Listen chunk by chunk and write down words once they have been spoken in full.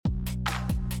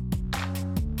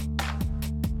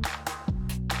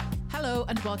Hello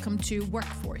and welcome to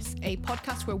Workforce, a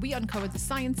podcast where we uncover the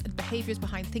science and behaviours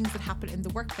behind things that happen in the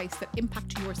workplace that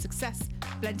impact your success,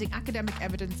 blending academic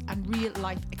evidence and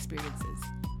real-life experiences.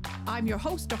 I'm your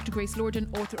host, Dr. Grace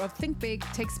Lordan, author of Think Big,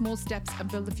 Take Small Steps and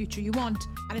Build the Future You Want.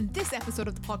 And in this episode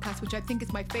of the podcast, which I think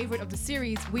is my favourite of the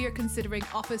series, we are considering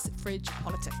office fridge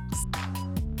politics.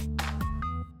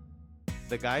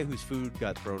 The guy whose food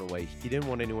got thrown away, he didn't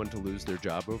want anyone to lose their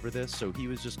job over this, so he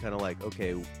was just kind of like,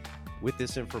 okay, with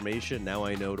this information, now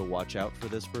I know to watch out for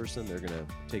this person. They're going to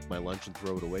take my lunch and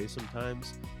throw it away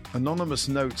sometimes. Anonymous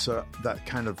notes are that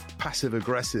kind of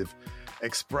passive-aggressive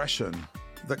expression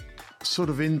that sort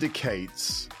of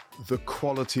indicates the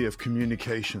quality of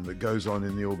communication that goes on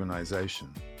in the organization.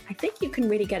 I think you can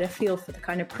really get a feel for the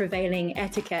kind of prevailing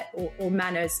etiquette or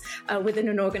manners within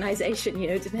an organization,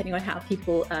 depending on how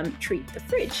people treat the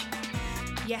fridge.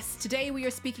 Yes, today we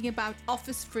are speaking about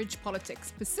office fridge politics,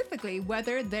 specifically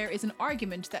whether there is an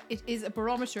argument that it is a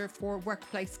barometer for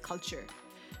workplace culture.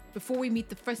 Before we meet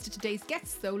the first of today's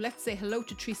guests, though, let's say hello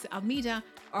to Teresa Almeida,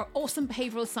 our awesome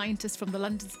behavioural scientist from the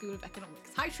London School of Economics.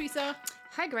 Hi, Teresa.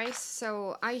 Hi, Grace.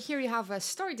 So I hear you have a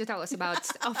story to tell us about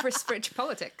office fridge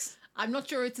politics. I'm not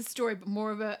sure it's a story, but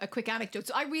more of a quick anecdote.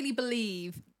 So I really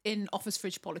believe in office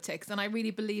fridge politics, and I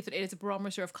really believe that it is a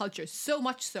barometer of culture, so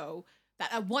much so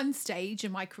that at one stage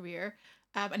in my career,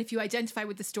 and if you identify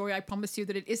with the story, I promise you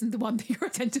that it isn't the one that you're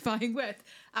identifying with.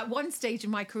 At one stage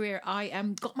in my career, I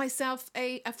got myself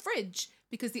a fridge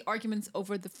because the arguments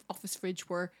over the office fridge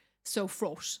were so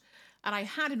fraught. And I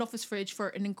had an office fridge for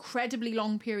an incredibly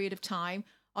long period of time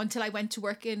until I went to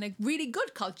work in a really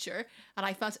good culture and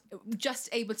I felt just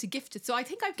able to gift it. So I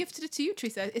think I've gifted it to you,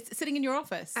 Teresa. It's sitting in your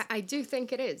office. I do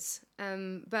think it is.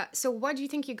 But so why do you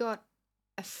think you got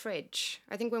a fridge?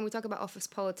 I think when we talk about office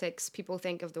politics, people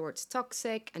think of the words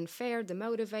toxic, unfair,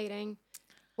 demotivating.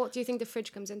 What do you think the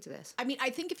fridge comes into this? I mean, I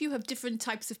think if you have different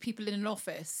types of people in an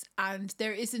office and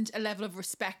there isn't a level of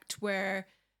respect where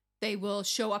they will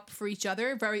show up for each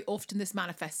other, very often this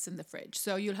manifests in the fridge.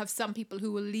 So you'll have some people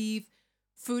who will leave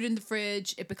food in the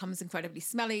fridge, it becomes incredibly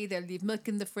smelly. They'll leave milk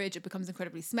in the fridge, it becomes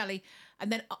incredibly smelly.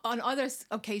 And then on other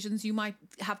occasions, you might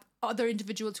have other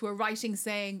individuals who are writing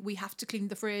saying, we have to clean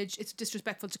the fridge, it's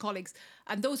disrespectful to colleagues.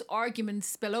 And those arguments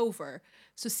spill over.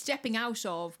 So stepping out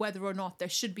of whether or not there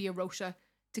should be a rota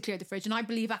to clear the fridge. And I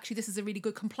believe actually this is a really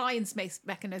good compliance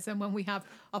mechanism when we have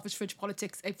office fridge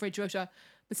politics, a fridge rota.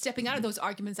 But stepping out of those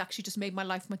arguments actually just made my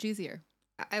life much easier.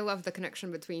 I love the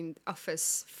connection between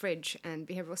office, fridge and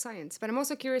behavioral science. But I'm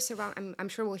also curious around, I'm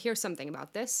sure we'll hear something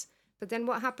about this, but then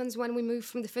what happens when we move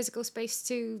from the physical space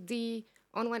to the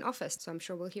online office? So I'm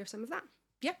sure we'll hear some of that.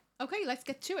 Yeah. Okay, let's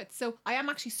get to it. So I am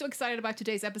actually so excited about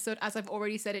today's episode. As I've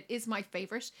already said, it is my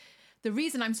favourite. The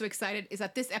reason I'm so excited is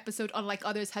that this episode, unlike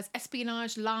others, has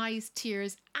espionage, lies,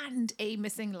 tears, and a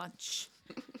missing lunch.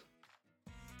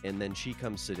 And then she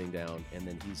comes sitting down and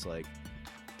then he's like,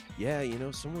 yeah,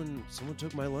 someone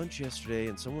took my lunch yesterday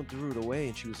and someone threw it away.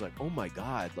 And she was like, oh my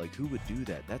God, like who would do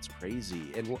that? That's crazy.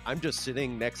 And I'm just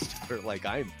sitting next to her like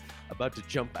I'm about to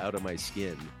jump out of my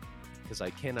skin because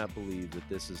I cannot believe that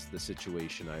this is the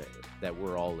situation that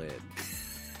we're all in.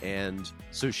 And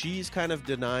so she's kind of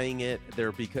denying it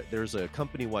there because there's a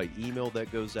company-wide email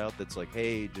that goes out that's like,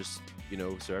 hey, just,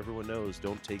 so everyone knows,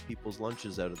 don't take people's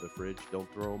lunches out of the fridge.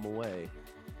 Don't throw them away.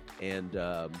 And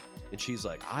she's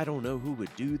like, I don't know who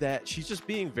would do that. She's just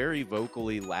being very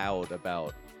vocally loud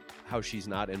about how she's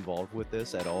not involved with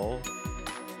this at all.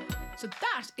 So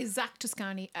that is Zach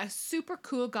Toscani, a super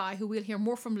cool guy who we'll hear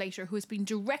more from later, who has been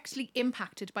directly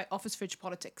impacted by office fridge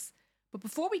politics. But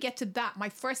before we get to that, my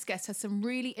first guest has some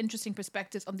really interesting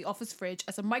perspectives on the office fridge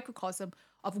as a microcosm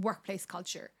of workplace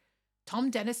culture.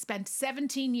 Tom Dennis spent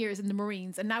 17 years in the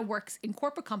Marines and now works in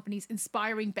corporate companies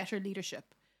inspiring better leadership.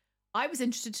 I was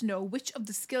interested to know which of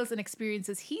the skills and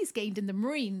experiences he's gained in the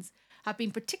Marines have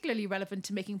been particularly relevant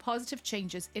to making positive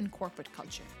changes in corporate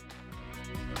culture.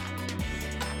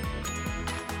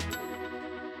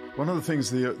 One of the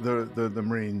things the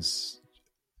Marines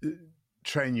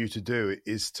train you to do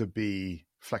is to be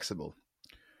flexible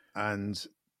and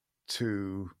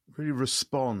to really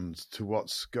respond to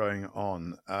what's going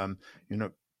on.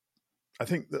 I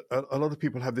think that a lot of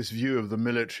people have this view of the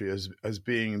military as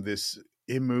being this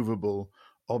immovable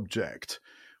object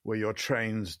where you're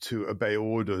trained to obey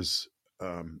orders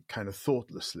kind of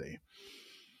thoughtlessly.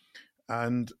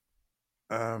 And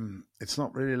it's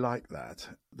not really like that.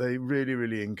 They really,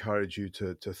 really encourage you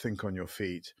to think on your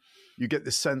feet. You get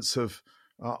this sense of,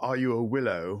 are you a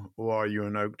willow or are you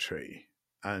an oak tree?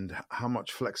 And how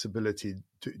much flexibility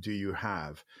do you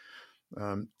have?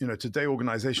 Today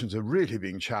organizations are really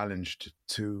being challenged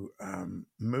to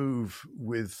move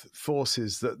with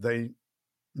forces that they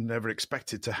never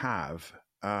expected to have.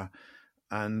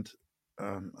 And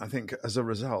I think as a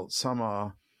result, some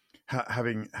are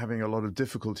having a lot of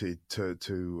difficulty to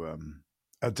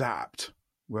adapt,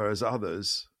 whereas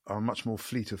others are much more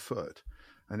fleet of foot.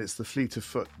 And it's the fleet of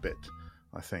foot bit,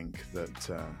 I think, that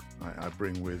I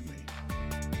bring with me.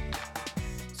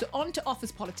 So on to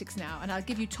office politics now, and I'll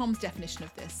give you Tom's definition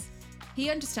of this. He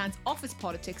understands office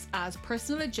politics as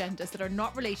personal agendas that are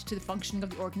not related to the functioning of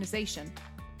the organisation,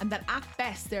 and that at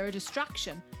best they're a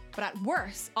distraction, but at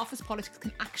worst, office politics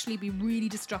can actually be really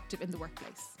destructive in the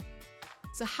workplace.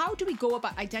 So how do we go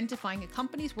about identifying a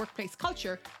company's workplace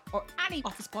culture or any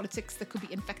office politics that could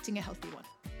be infecting a healthy one?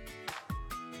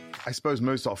 I suppose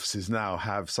most offices now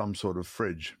have some sort of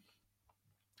fridge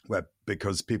where,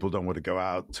 because people don't want to go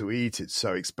out to eat, it's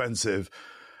so expensive,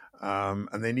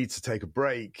 and they need to take a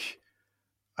break.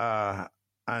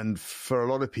 And for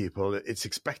a lot of people, it's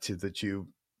expected that you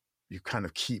kind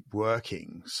of keep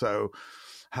working. So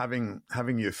having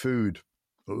your food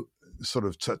sort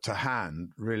of to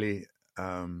hand really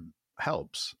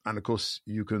helps. And of course,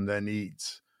 you can then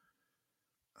eat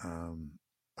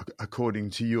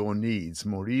according to your needs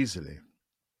more easily.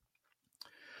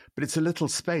 But it's a little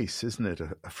space, isn't it?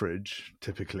 A fridge,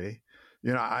 typically.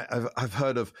 I've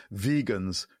heard of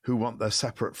vegans who want their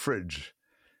separate fridge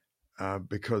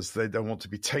because they don't want to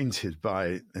be tainted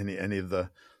by any of the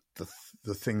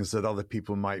things that other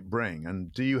people might bring.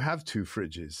 And do you have 2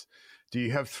 fridges? Do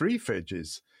you have 3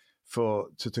 fridges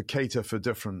to cater for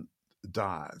different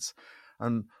diets?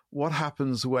 And what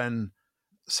happens when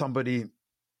somebody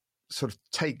sort of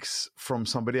takes from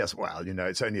somebody else? Well,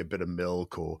 it's only a bit of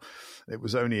milk, or it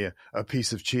was only a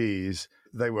piece of cheese.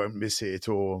 They won't miss it,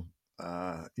 or,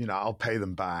 I'll pay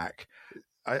them back.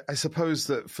 I suppose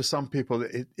that for some people,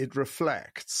 it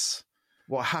reflects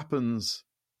what happens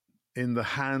in the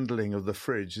handling of the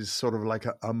fridge is sort of like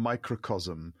a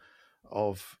microcosm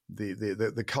of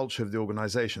the culture of the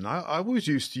organization. I always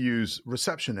used to use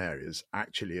reception areas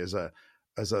actually as a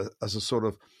sort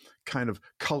of kind of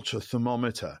culture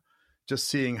thermometer, just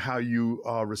seeing how you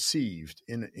are received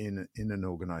in an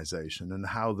organization and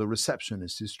how the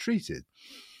receptionist is treated.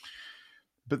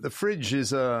 But the fridge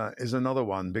is another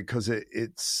one because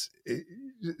it's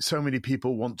so many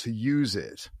people want to use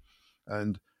it.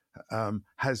 And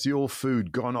has your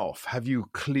food gone off? Have you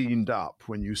cleaned up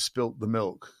when you spilt the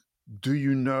milk? Do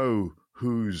you know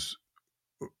whose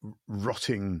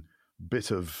rotting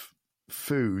bit of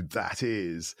food that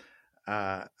is?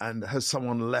 And has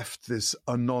someone left this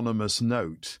anonymous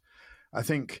note? I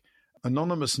think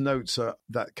anonymous notes are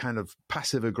that kind of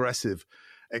passive-aggressive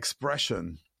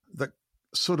expression that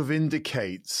sort of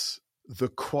indicates the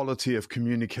quality of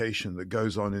communication that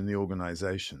goes on in the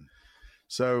organization.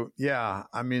 So, yeah,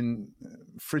 I mean,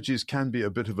 fridges can be a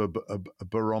bit of a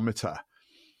barometer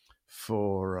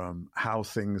for how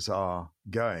things are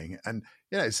going. And,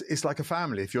 it's like a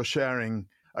family. If you're sharing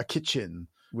a kitchen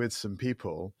with some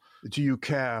people, do you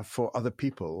care for other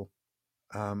people,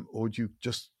 or do you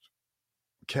just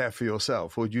care for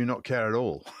yourself, or do you not care at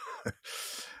all?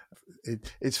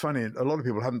 It's funny. A lot of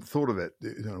people haven't thought of it.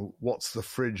 What's the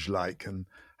fridge like, and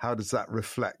how does that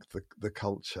reflect the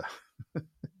culture?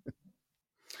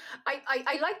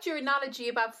 I liked your analogy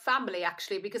about family,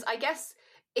 actually, because I guess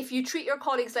if you treat your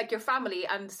colleagues like your family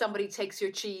and somebody takes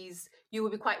your cheese, you will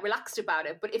be quite relaxed about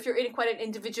it. But if you're in quite an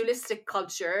individualistic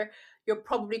culture, you're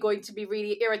probably going to be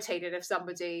really irritated if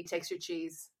somebody takes your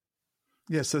cheese.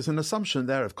 Yes, there's an assumption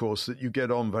there, of course, that you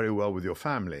get on very well with your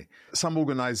family. Some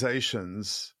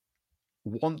organizations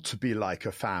want to be like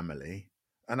a family.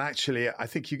 And actually, I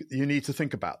think you need to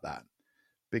think about that,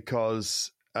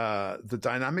 because the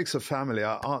dynamics of family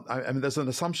aren't, I mean, there's an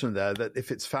assumption there that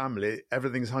if it's family,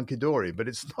 everything's hunky-dory, but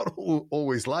it's not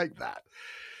always like that.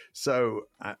 So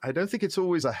I don't think it's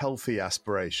always a healthy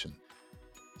aspiration.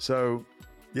 So,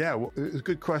 yeah, it's a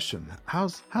good question.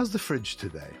 How's the fridge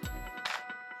today?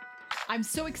 I'm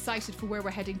so excited for where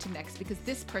we're heading to next, because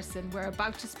this person we're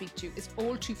about to speak to is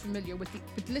all too familiar with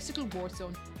the political war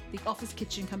zone the office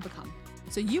kitchen can become.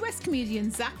 So US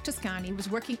comedian Zach Toscani was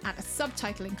working at a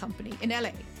subtitling company in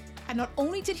LA. And not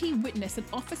only did he witness an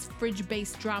office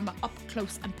fridge-based drama up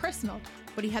close and personal,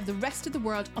 but he had the rest of the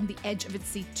world on the edge of its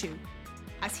seat too,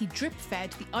 as he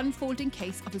drip-fed the unfolding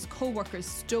case of his co-workers'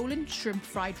 stolen shrimp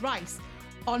fried rice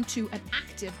onto an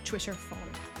active Twitter forum.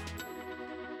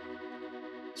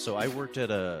 So I worked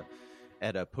at a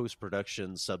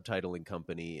post-production subtitling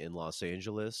company in Los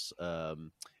Angeles.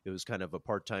 It was kind of a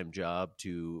part-time job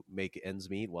to make ends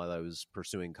meet while I was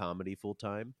pursuing comedy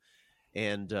full-time.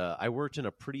 And I worked in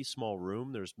a pretty small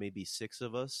room. There's maybe 6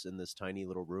 of us in this tiny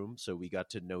little room, so we got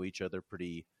to know each other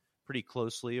pretty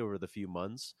closely over the few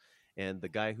months. And the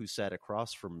guy who sat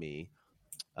across from me,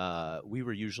 we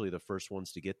were usually the first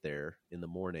ones to get there in the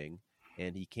morning.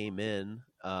 And he came in,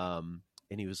 and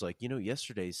he was like,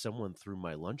 yesterday someone threw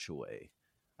my lunch away.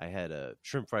 I had a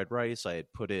shrimp fried rice. I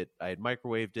had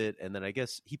microwaved it, and then I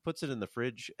guess he puts it in the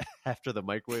fridge after the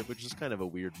microwave, which is kind of a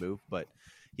weird move, but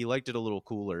he liked it a little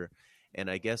cooler. And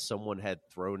I guess someone had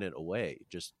thrown it away,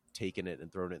 just taken it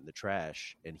and thrown it in the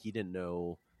trash. And he didn't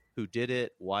know who did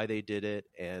it, why they did it.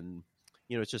 And,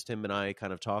 it's just him and I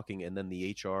kind of talking. And then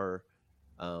the HR,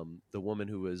 the woman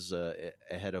who was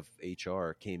head of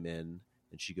HR came in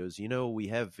and she goes, we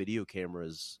have video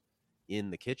cameras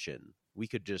in the kitchen. We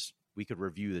could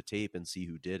review the tape and see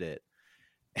who did it.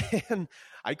 And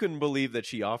I couldn't believe that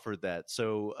she offered that.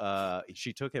 So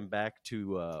she took him back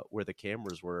to where the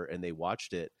cameras were, and they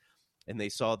watched it. And they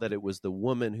saw that it was the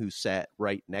woman who sat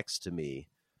right next to me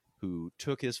who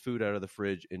took his food out of the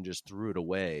fridge and just threw it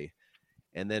away.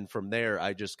 And then from there,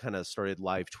 I just kind of started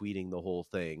live tweeting the whole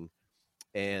thing.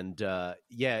 And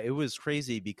it was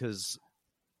crazy because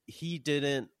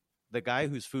the guy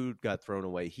whose food got thrown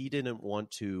away, he didn't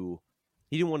want to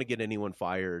get anyone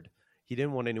fired. He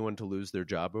didn't want anyone to lose their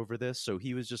job over this. So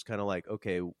he was just kind of like,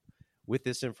 okay, with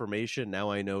this information, now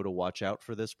I know to watch out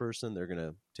for this person. They're going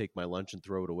to take my lunch and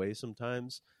throw it away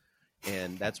sometimes.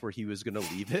 And that's where he was going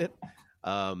to leave it,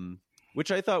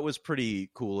 which I thought was pretty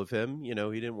cool of him. He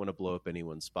didn't want to blow up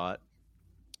anyone's spot.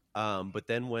 But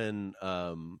then when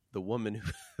the woman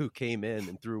who came in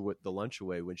and threw the lunch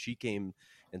away, when she came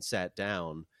and sat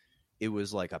down, it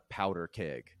was like a powder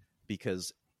keg,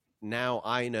 because now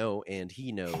I know and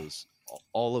he knows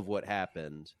all of what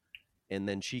happened. And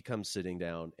then she comes sitting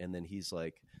down, and then he's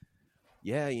like,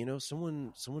 yeah,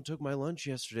 someone took my lunch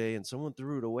yesterday and someone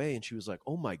threw it away. And she was like,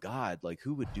 oh my God, like,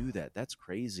 who would do that? That's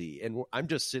crazy. And I'm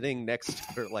just sitting next to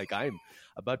her, like I'm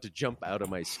about to jump out of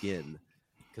my skin,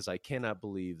 because I cannot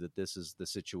believe that this is the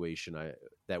situation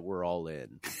that we're all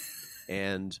in.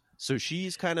 And so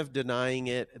she's kind of denying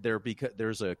it there, because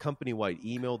there's a company-wide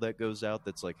email that goes out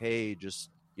that's like, hey, just,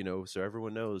 so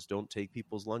everyone knows, don't take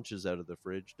people's lunches out of the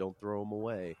fridge. Don't throw them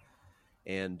away.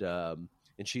 And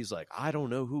she's like, I don't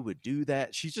know who would do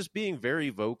that. She's just being very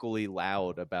vocally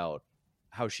loud about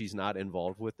how she's not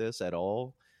involved with this at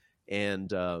all.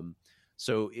 And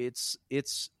so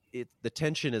the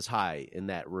tension is high in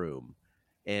that room.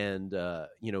 And,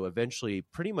 eventually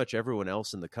pretty much everyone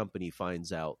else in the company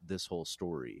finds out this whole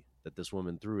story, that this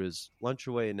woman threw his lunch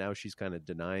away, and now she's kind of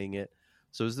denying it.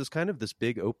 So it's this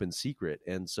big open secret.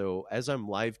 And so as I'm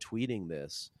live tweeting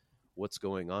what's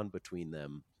going on between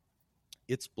them,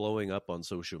 it's blowing up on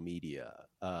social media.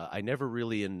 I never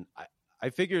really, I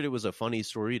figured it was a funny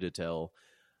story to tell,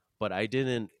 but I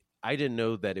didn't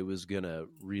know that it was going to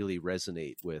really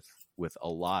resonate with a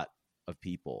lot of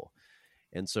people.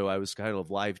 And so I was kind of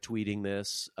live tweeting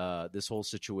this whole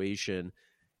situation.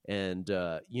 And,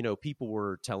 people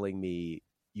were telling me,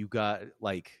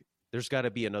 there's got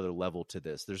to be another level to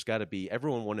this. There's got to be,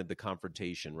 everyone wanted the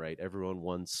confrontation, right? Everyone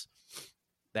wants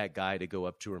that guy to go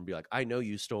up to her and be like, I know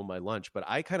you stole my lunch. But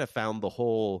I kind of found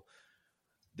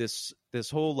this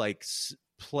whole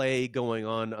play going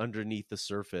on underneath the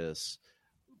surface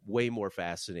way more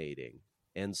fascinating.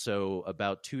 And so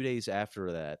about 2 days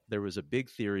after that, there was a big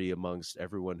theory amongst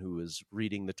everyone who was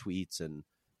reading the tweets and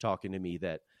talking to me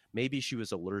that maybe she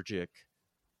was allergic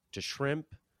to shrimp.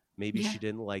 Maybe she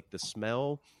didn't like the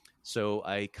smell. So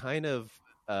I kind of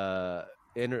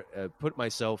put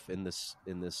myself in this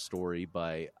story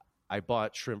I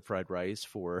bought shrimp fried rice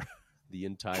for the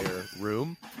entire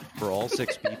room for all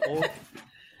 6 people.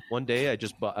 One day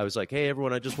I was like, hey,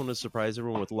 everyone, I just want to surprise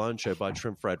everyone with lunch. I bought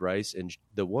shrimp fried rice. And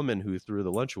the woman who threw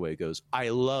the lunch away goes, I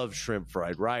love shrimp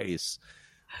fried rice.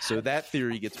 So that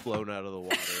theory gets blown out of the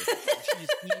water. She's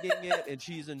eating it and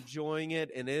she's enjoying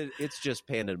it. And it's just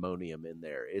pandemonium in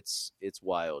there. It's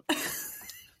wild.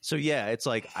 So yeah, it's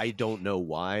like, I don't know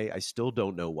why. I still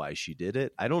don't know why she did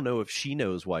it. I don't know if she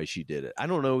knows why she did it. I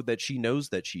don't know that she knows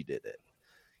that she did it.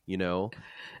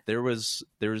 There was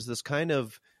this kind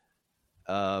of,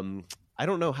 I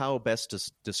don't know how best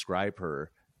to describe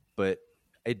her, but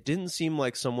it didn't seem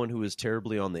like someone who was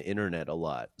terribly on the internet a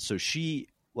lot. So she,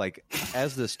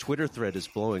 as this Twitter thread is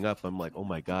blowing up, I'm like, oh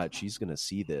my God, she's going to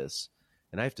see this.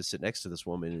 And I have to sit next to this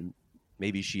woman, and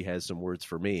maybe she has some words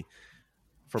for me.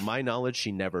 From my knowledge,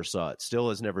 she never saw it, still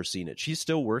has never seen it. She's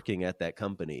still working at that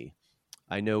company.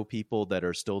 I know people that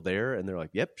are still there, and they're like,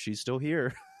 yep, she's still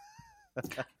here.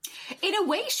 In a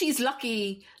way, she's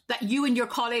lucky that you and your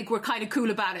colleague were kind of cool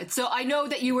about it. So I know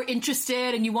that you were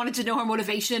interested and you wanted to know her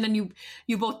motivation, and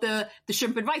you bought the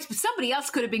shrimp and rice, but somebody else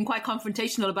could have been quite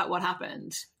confrontational about what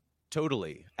happened.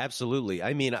 Totally. Absolutely.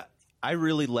 I mean, I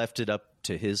really left it up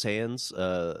to his hands,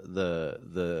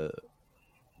 the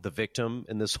victim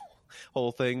in this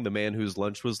whole thing, the man whose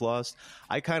lunch was lost.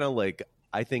 I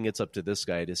think it's up to this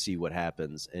guy to see what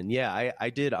happens. And yeah, I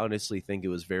did honestly think it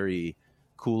was very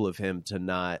cool of him to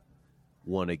not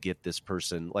want to get this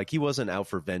person. Like, he wasn't out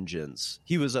for vengeance.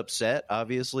 He was upset,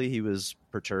 obviously. He was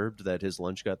perturbed that his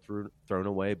lunch got thrown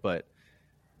away, but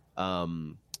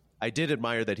I did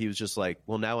admire that he was just like,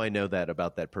 well, now I know that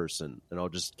about that person, and I'll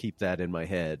just keep that in my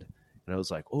head. And I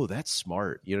was like, oh, that's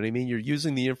smart. You know what I mean? You're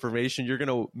using the information.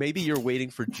 Maybe you're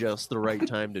waiting for just the right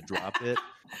time to drop it.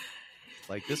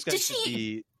 Like, this guy should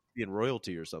be in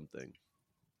royalty or something.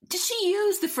 Did she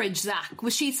use the fridge, Zach?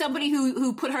 Was she somebody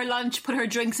who put her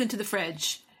drinks into the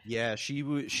fridge? Yeah,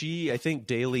 she I think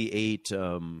daily ate,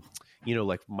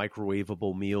 like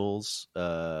microwavable meals,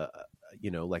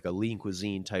 like a lean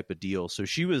cuisine type of deal. So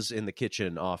she was in the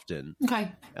kitchen often.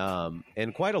 Okay.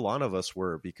 And quite a lot of us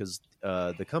were, because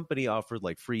the company offered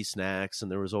like free snacks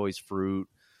and there was always fruit.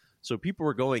 So people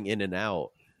were going in and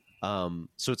out.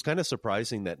 So it's kind of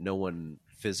surprising that no one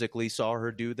physically saw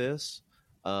her do this.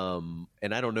 And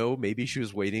I don't know, maybe she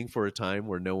was waiting for a time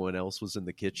where no one else was in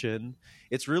the kitchen.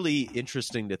 It's really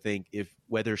interesting to think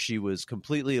whether she was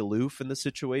completely aloof in the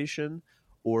situation,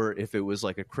 or if it was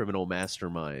like a criminal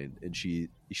mastermind and she's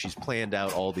planned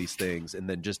out all these things and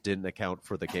then just didn't account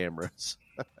for the cameras.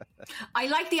 I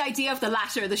like the idea of the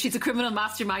latter, that she's a criminal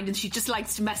mastermind and she just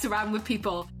likes to mess around with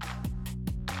people.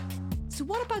 So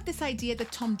what about this idea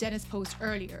that Tom Dennis posed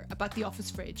earlier about the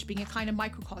office fridge being a kind of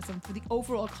microcosm for the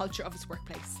overall culture of his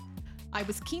workplace? I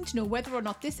was keen to know whether or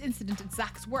not this incident at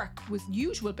Zach's work was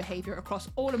usual behaviour across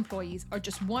all employees, or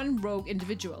just one rogue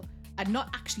individual, and not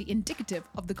actually indicative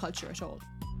of the culture at all.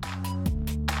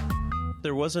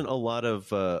 There wasn't a lot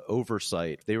of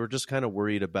oversight. They were just kind of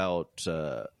worried about,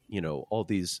 all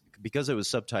these, because it was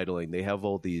subtitling, they have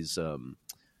all these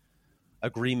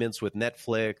agreements with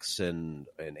Netflix and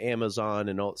Amazon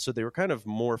and all. So they were kind of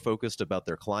more focused about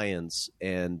their clients,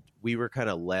 and we were kind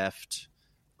of left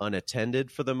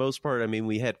unattended for the most part. I mean,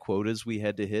 we had quotas we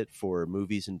had to hit for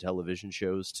movies and television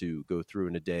shows to go through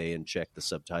in a day and check the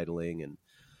subtitling and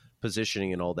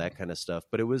positioning and all that kind of stuff.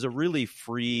 But it was a really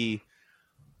free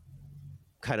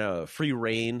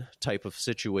reign type of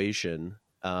situation,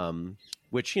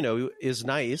 which, is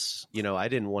nice. I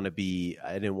didn't want to be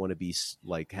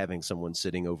like having someone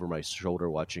sitting over my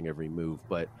shoulder watching every move.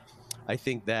 But I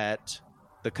think that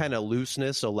the kind of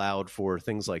looseness allowed for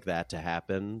things like that to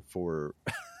happen, for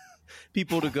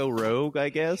people to go rogue, I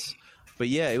guess. But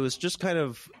yeah, it was just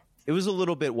it was a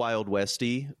little bit Wild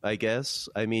Westy, I guess.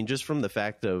 I mean, just from the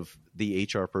fact of the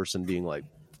HR person being like,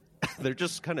 they're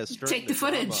just kind of take the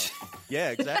footage. Yeah,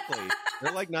 exactly.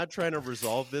 They're like not trying to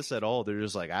resolve this at all. They're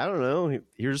just like, I don't know.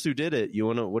 Here's who did it.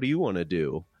 What do you want to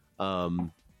do?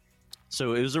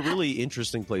 So it was a really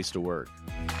interesting place to work.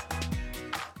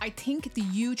 I think the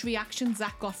huge reaction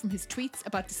Zach got from his tweets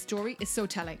about the story is so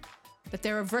telling. That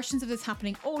there are versions of this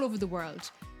happening all over the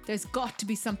world. There's got to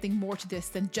be something more to this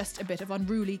than just a bit of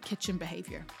unruly kitchen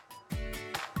behaviour.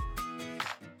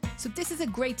 So this is a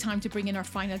great time to bring in our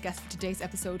final guest for today's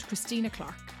episode, Christina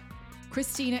Clark.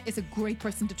 Christina is a great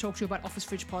person to talk to about office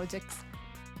fridge politics.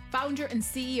 Founder and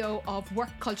CEO of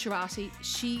Work Culturati,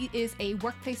 she is a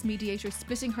workplace mediator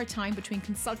splitting her time between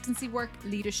consultancy work,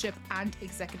 leadership and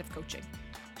executive coaching.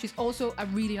 She's also a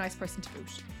really nice person to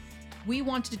boot. We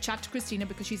wanted to chat to Christina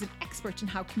because she's an expert in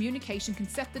how communication can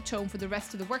set the tone for the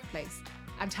rest of the workplace,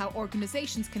 and how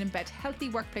organisations can embed healthy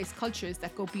workplace cultures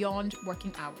that go beyond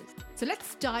working hours. So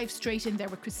let's dive straight in there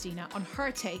with Christina on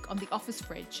her take on the office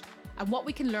fridge and what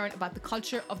we can learn about the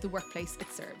culture of the workplace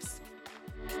it serves.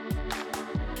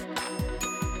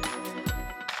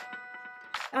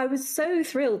 I was so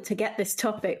thrilled to get this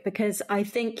topic because I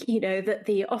think, that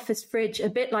the office fridge, a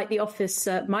bit like the office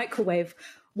microwave,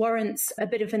 warrants a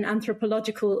bit of an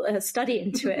anthropological study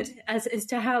into it as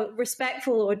to how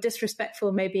respectful or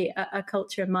disrespectful maybe a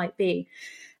culture might be.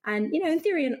 And, in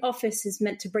theory, an office is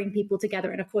meant to bring people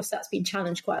together. And of course, that's been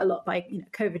challenged quite a lot by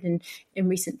COVID in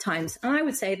recent times. And I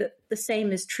would say that the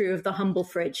same is true of the humble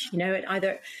fridge. It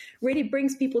either really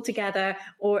brings people together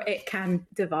or it can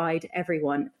divide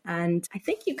everyone. And I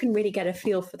think you can really get a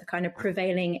feel for the kind of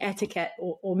prevailing etiquette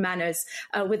or manners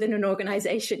within an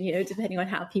organization, depending on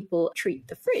how people treat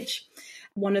the fridge.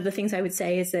 One of the things I would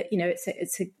say is that,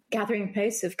 it's a gathering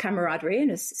place of camaraderie in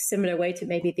a similar way to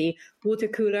maybe the water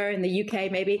cooler in the UK,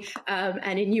 maybe.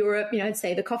 And in Europe, I'd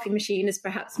say the coffee machine is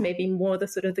perhaps maybe more the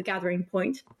sort of the gathering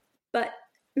point. But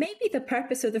maybe the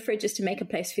purpose of the fridge is to make a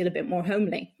place feel a bit more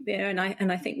homely, and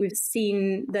I think we've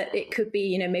seen that it could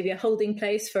be, maybe a holding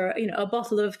place for, a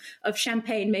bottle of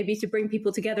champagne, maybe to bring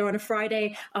people together on a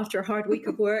Friday after a hard week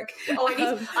of work.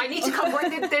 I need to come work.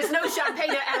 There's no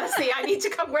champagne at LSE. I need to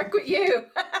come work with you.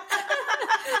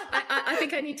 I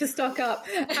think I need to stock up.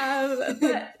 But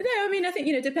no, I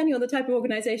think, depending on the type of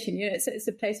organization, it's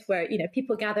a place where,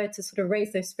 people gather to sort of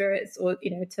raise their spirits or,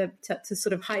 to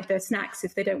sort of hide their snacks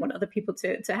if they don't want other people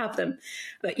to have them.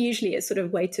 But usually it's sort of a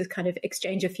way to kind of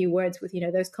exchange a few words with,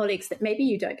 those colleagues that maybe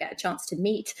you don't get a chance to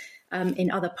meet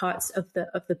in other parts of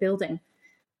the building.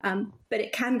 But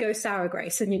it can go sour,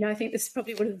 Grace. And, I think this is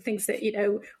probably one of the things that,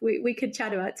 we could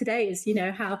chat about today is,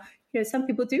 how, some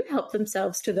people do help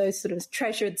themselves to those sort of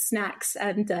treasured snacks.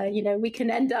 And, we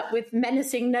can end up with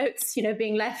menacing notes,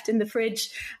 being left in the fridge,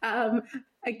 a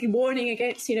warning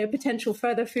against, potential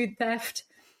further food theft.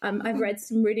 I've read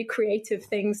some really creative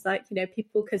things like,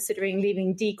 people considering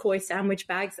leaving decoy sandwich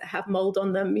bags that have mold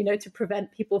on them, to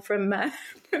prevent people from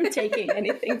taking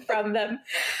anything from them.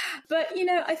 But,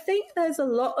 I think there's a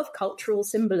lot of cultural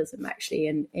symbolism actually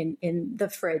in the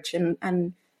fridge.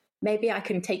 And maybe I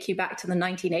can take you back to the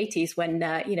 1980s when,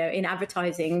 in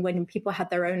advertising, when people had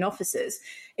their own offices,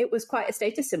 it was quite a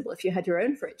status symbol if you had your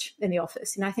own fridge in the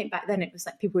office. And I think back then it was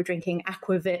like people were drinking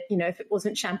Aquavit, if it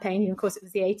wasn't champagne, of course it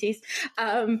was the 80s.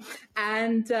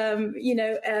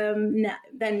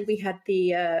 Then we had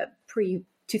the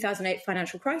pre-2008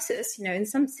 financial crisis, in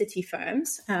some city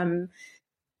firms,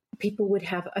 people would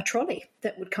have a trolley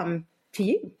that would come to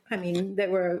you. There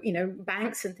were,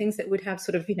 banks and things that would have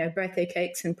sort of, birthday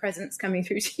cakes and presents coming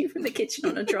through to you from the kitchen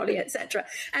on a trolley, etc.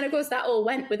 And of course, that all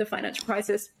went with the financial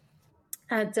crisis.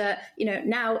 And,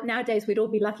 nowadays we'd all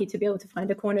be lucky to be able to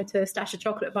find a corner to stash a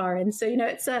chocolate bar in. So,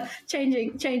 it's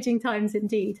changing times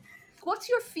indeed. What's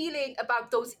your feeling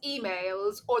about those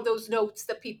emails or those notes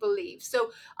that people leave?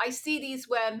 So I see these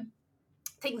when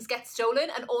things get stolen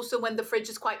and also when the fridge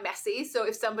is quite messy. So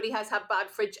if somebody has had bad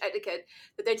fridge etiquette,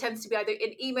 that there tends to be either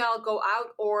an email go out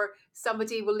or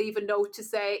somebody will leave a note to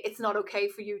say it's not okay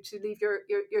for you to leave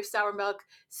your sour milk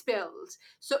spilled.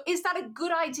 So is that a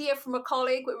good idea from a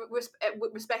colleague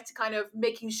with respect to kind of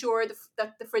making sure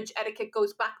that the fridge etiquette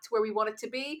goes back to where we want it to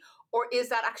be? Or is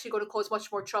that actually going to cause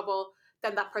much more trouble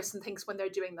than that person thinks when they're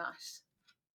doing that?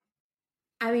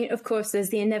 Of course, there's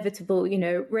the inevitable,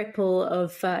 ripple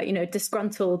of,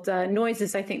 disgruntled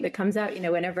noises, I think, that comes out,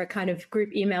 whenever a kind of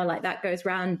group email like that goes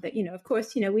round. But, of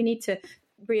course, we need to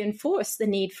reinforce the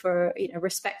need for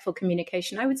respectful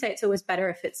communication. I would say it's always better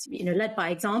if it's led by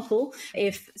example.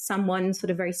 If someone sort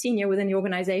of very senior within the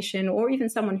organization, or even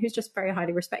someone who's just very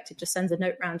highly respected, just sends a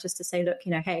note round just to say, look,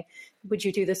 hey, would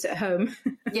you do this at home?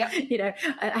 Yeah,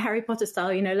 a Harry Potter style,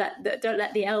 don't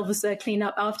let the elves clean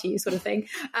up after you, sort of thing.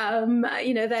 Then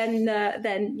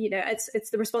it's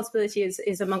the responsibility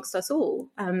is amongst us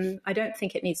all. I don't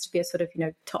think it needs to be a sort of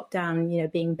top down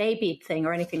being babied thing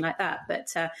or anything like that,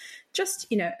 but just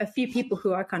a few people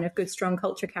who are kind of good, strong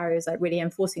culture carriers, like really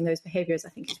enforcing those behaviors, I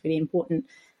think is really important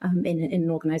in an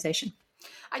organization.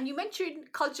 And you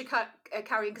mentioned culture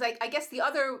carrying, because I guess the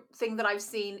other thing that I've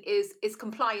seen is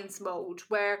compliance mode,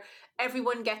 where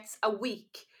everyone gets a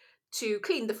week to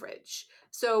clean the fridge.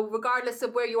 So regardless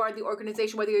of where you are in the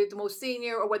organization, whether you're the most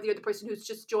senior or whether you're the person who's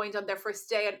just joined on their first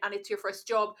day and it's your first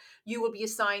job, you will be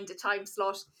assigned a time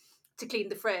slot to clean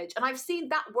the fridge. And I've seen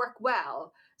that work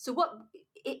well. So what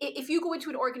if you go into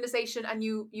an organization and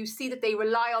you see that they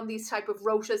rely on these type of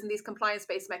rotas and these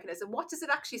compliance-based mechanisms, what does it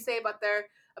actually say about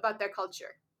their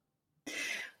culture?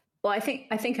 Well, I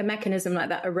think a mechanism like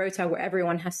that, a rota where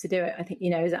everyone has to do it, I think,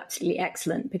 is absolutely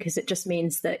excellent, because it just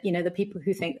means that, the people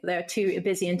who think they're too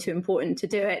busy and too important to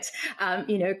do it,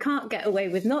 can't get away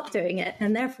with not doing it.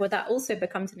 And therefore that also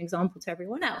becomes an example to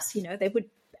everyone else. They would,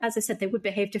 as I said, they would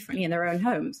behave differently in their own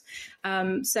homes.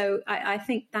 So I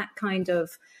think that kind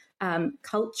of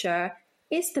culture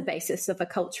is the basis of a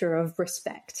culture of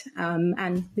respect.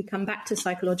 And we come back to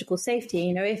psychological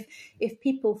safety. If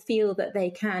people feel that they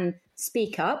can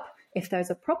speak up if there's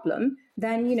a problem,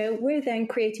 then, we're then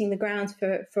creating the grounds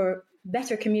for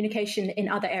better communication in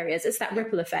other areas. It's that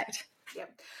ripple effect. Yeah.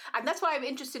 And that's why I'm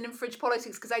interested in fridge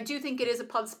politics, because I do think it is a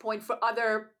pulse point for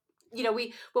other,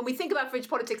 when we think about fridge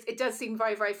politics, it does seem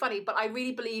very, very funny, but I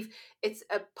really believe it's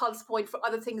a pulse point for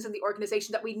other things in the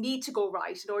organization that we need to go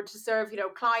right in order to serve,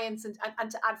 clients and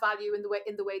to add value in the way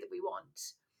that we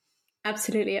want.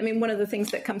 Absolutely. I mean, one of the things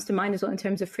that comes to mind as well in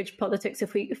terms of fridge politics,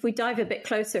 if we dive a bit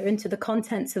closer into the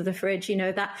contents of the fridge,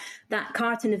 that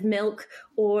carton of milk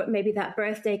or maybe that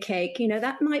birthday cake,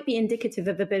 that might be indicative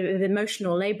of a bit of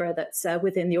emotional labor that's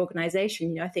within the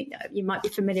organization. I think you might be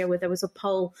familiar with, there was a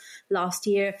poll last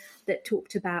year that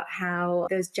talked about how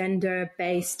there's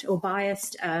gender-based or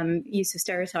biased use of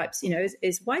stereotypes,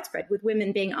 is widespread, with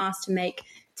women being asked to make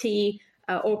tea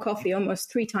or coffee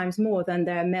almost 3 times more than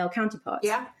their male counterparts.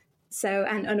 Yeah. So,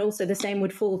 and also the same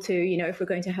would fall to, if we're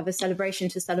going to have a celebration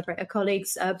to celebrate a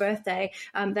colleague's birthday,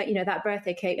 that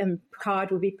birthday cake and card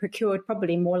will be procured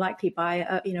probably more likely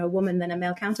by a woman than a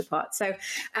male counterpart. So,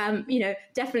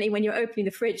 definitely when you're opening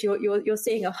the fridge, you're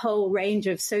seeing a whole range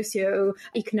of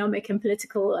socio-economic and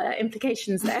political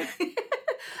implications there.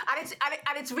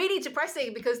 And it's really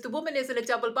depressing because the woman is in a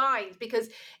double bind, because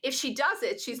if she does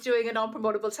it, she's doing a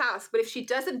non-promotable task. But if she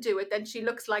doesn't do it, then she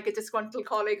looks like a disgruntled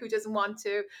colleague who doesn't want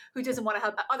to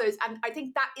help others. And I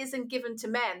think that isn't given to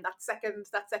men, that second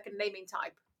naming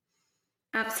type.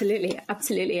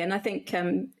 Absolutely. And I think,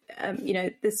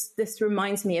 this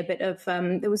reminds me a bit of,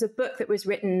 there was a book that was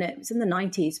written, it was in the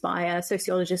 90s by a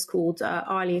sociologist called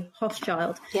Arlie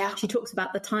Hochschild. Yeah. She talks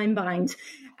about the time bind.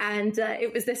 And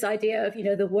it was this idea of,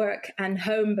 the work and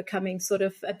home becoming sort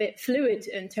of a bit fluid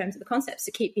in terms of the concepts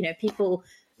to keep, people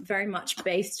very much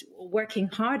working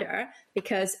harder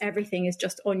because everything is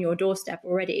just on your doorstep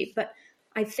already. But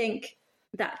I think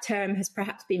that term has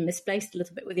perhaps been misplaced a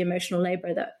little bit with the emotional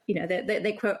labor that,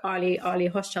 they quote Arlie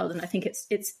Hochschild, and I think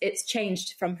it's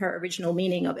changed from her original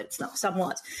meaning of it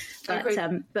somewhat. But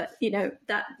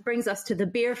that brings us to the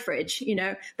beer fridge.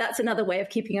 That's another way of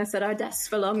keeping us at our desks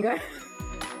for longer.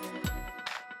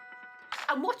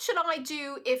 And what should I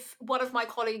do if one of my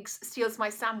colleagues steals my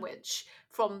sandwich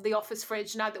from the office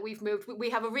fridge now that we've moved? We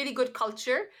have a really good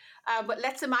culture, but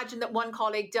let's imagine that one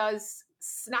colleague does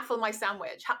snaffle my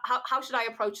sandwich. How should I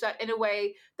approach that in a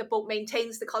way that both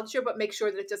maintains the culture but make sure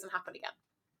that it doesn't happen again?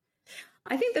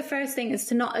 I think the first thing is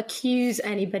to not accuse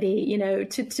anybody,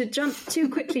 to jump too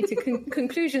quickly to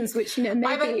conclusions, which, maybe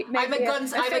I'm a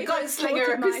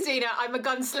gunslinger, Christina. I'm a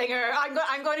gunslinger.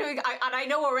 I'm going to, and I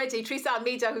know already, Teresa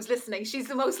Almeida, who's listening, she's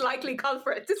the most likely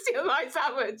culprit to steal my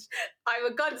sandwich.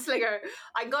 I'm a gunslinger.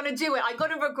 I'm going to do it. I'm going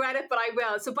to regret it, but I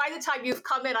will. So by the time you've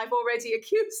come in, I've already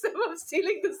accused them of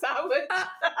stealing the sandwich.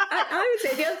 I would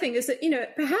say the other thing is that,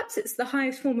 perhaps it's the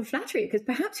highest form of flattery, because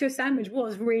perhaps your sandwich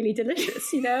was really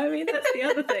delicious, that's the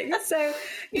other thing. So,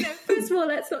 first of all,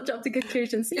 let's not jump to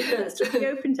conclusions. Let's just be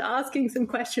open to asking some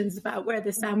questions about where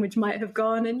the sandwich might have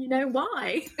gone and,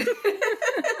 why.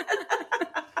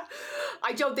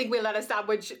 I don't think we'll let a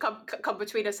sandwich come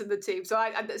between us and the team. So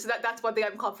that's one thing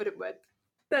I'm confident with.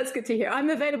 That's good to hear. I'm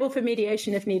available for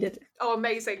mediation if needed. Oh,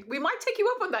 amazing. We might take you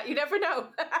up on that. You never know.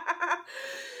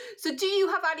 So do you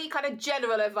have any kind of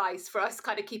general advice for us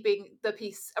kind of keeping the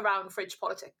peace around fridge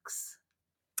politics?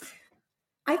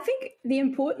 I think the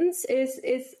importance is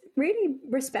really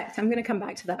respect. I'm going to come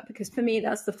back to that because for me,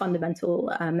 that's the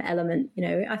fundamental element.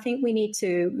 I think we need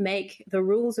to make the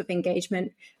rules of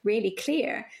engagement really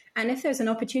clear. And if there's an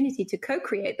opportunity to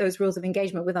co-create those rules of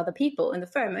engagement with other people in the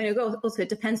firm, and also it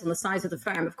depends on the size of the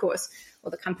firm, of course,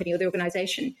 or the company or the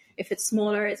organization. If it's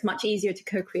smaller, it's much easier to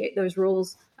co-create those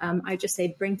rules. I just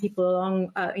say bring people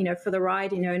along, for the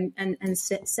ride, and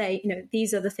say,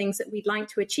 these are the things that we'd like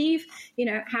to achieve.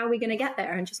 How are we going to get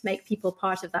there? And just make people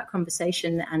part of that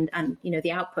conversation and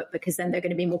the output, because then they're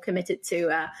going to be more committed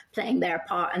to playing their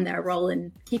part and their role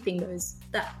in keeping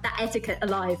that etiquette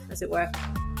alive, as it were.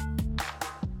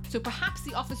 So perhaps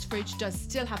the office fridge does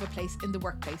still have a place in the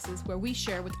workplaces where we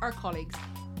share with our colleagues,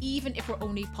 even if we're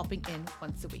only popping in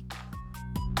once a week.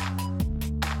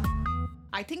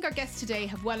 I think our guests today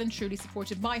have well and truly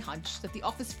supported my hunch that the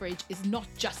office fridge is not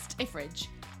just a fridge,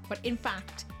 but in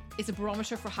fact is a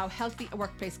barometer for how healthy a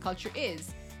workplace culture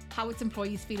is, how its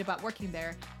employees feel about working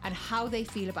there, and how they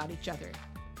feel about each other.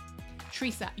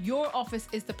 Teresa, your office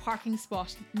is the parking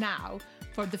spot now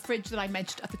for the fridge that I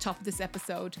mentioned at the top of this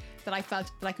episode that I felt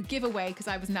that I could give away because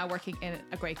I was now working in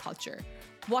a great culture.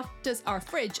 What does our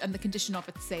fridge and the condition of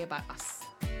it say about us?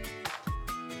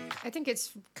 I think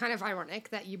it's kind of ironic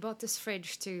that you bought this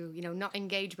fridge to, not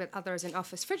engage with others in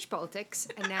office fridge politics.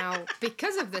 And now,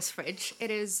 because of this fridge,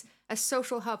 it is a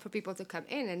social hub for people to come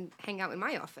in and hang out in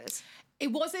my office.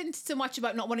 It wasn't so much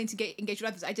about not wanting to engage with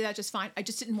others. I did that just fine. I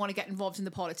just didn't want to get involved in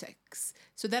the politics.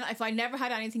 So then if I never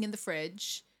had anything in the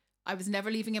fridge, I was never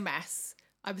leaving a mess,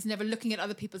 I was never looking at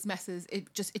other people's messes,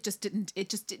 it just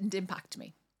didn't impact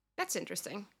me. That's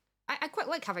interesting. I quite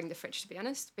like having the fridge, to be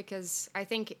honest, because I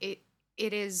think it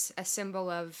is a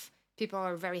symbol of people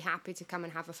are very happy to come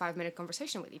and have a 5-minute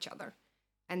conversation with each other.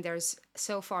 And there's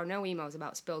so far no emails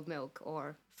about spilled milk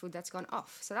or food that's gone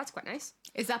off. So that's quite nice.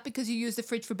 Is that because you use the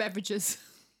fridge for beverages?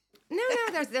 No,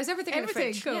 there's everything in the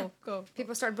fridge. Cool.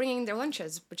 People start bringing their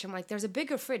lunches, which I'm like, there's a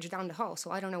bigger fridge down the hall,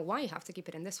 so I don't know why you have to keep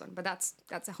it in this one, but that's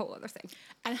a whole other thing.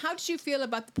 And how did you feel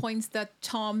about the points that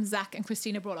Tom, Zach, and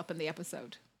Christina brought up in the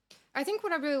episode? I think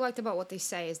what I really liked about what they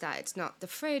say is that it's not the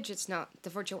fridge, it's not the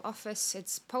virtual office,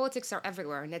 it's politics are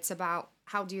everywhere, and it's about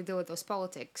how do you deal with those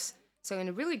politics. So in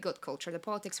a really good culture, the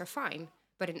politics are fine,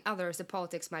 but in others, the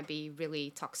politics might be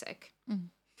really toxic. Mm.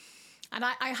 And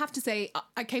I have to say,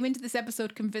 I came into this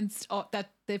episode convinced that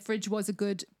the fridge was a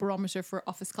good barometer for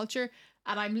office culture.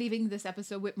 And I'm leaving this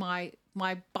episode with my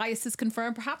biases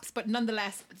confirmed, perhaps, but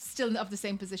nonetheless, still of the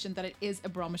same position that it is a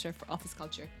barometer for office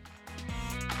culture.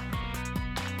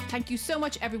 Thank you so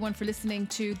much, everyone, for listening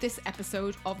to this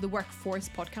episode of the Workforce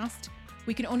Podcast.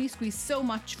 We can only squeeze so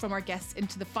much from our guests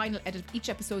into the final edit of each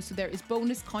episode, so there is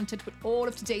bonus content with all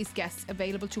of today's guests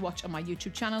available to watch on my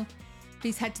YouTube channel.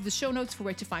 Please head to the show notes for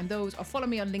where to find those, or follow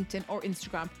me on LinkedIn or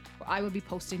Instagram, where I will be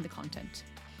posting the content.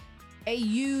 A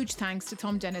huge thanks to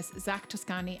Tom Dennis, Zach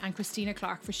Toscani, and Christina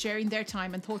Clark for sharing their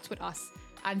time and thoughts with us,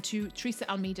 and to Teresa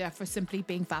Almeida for simply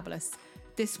being fabulous.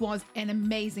 This was an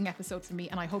amazing episode for me,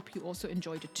 and I hope you also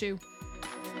enjoyed it too.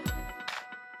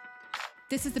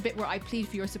 This is the bit where I plead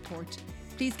for your support.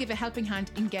 Please give a helping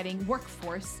hand in getting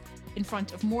Workforce in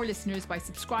front of more listeners by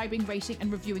subscribing, rating,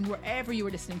 and reviewing wherever you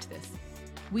are listening to this.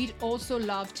 We'd also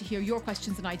love to hear your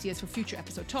questions and ideas for future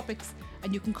episode topics,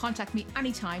 and you can contact me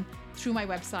anytime through my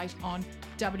website on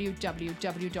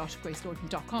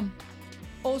www.gracelordan.com.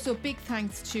 Also, big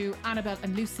thanks to Annabelle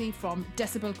and Lucy from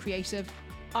Decibel Creative.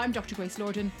 I'm Dr. Grace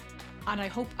Lordan, and I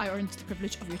hope I earned the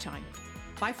privilege of your time.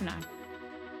 Bye for now.